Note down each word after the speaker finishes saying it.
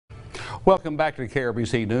Welcome back to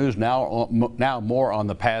KRBC News. Now more on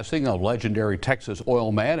the passing of legendary Texas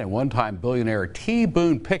oil man and one-time billionaire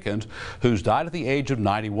Boone Pickens, who's died at the age of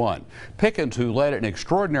 91. Pickens, who led an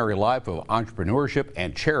extraordinary life of entrepreneurship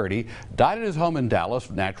and charity, died at his home in Dallas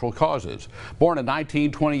of natural causes. Born in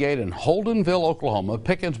 1928 in Holdenville, Oklahoma,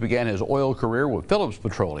 Pickens began his oil career with Phillips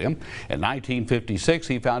Petroleum. In 1956,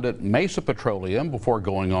 he founded Mesa Petroleum before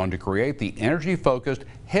going on to create the energy-focused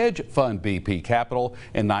hedge fund BP Capital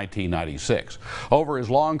in 1996. Over his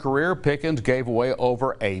long career, Pickens gave away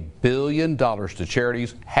over $1 billion to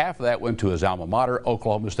charities. Half of that went to his alma mater,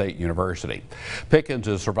 Oklahoma State University. Pickens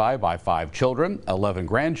is survived by 5 children, 11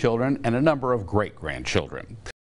 grandchildren, and a number of great-grandchildren.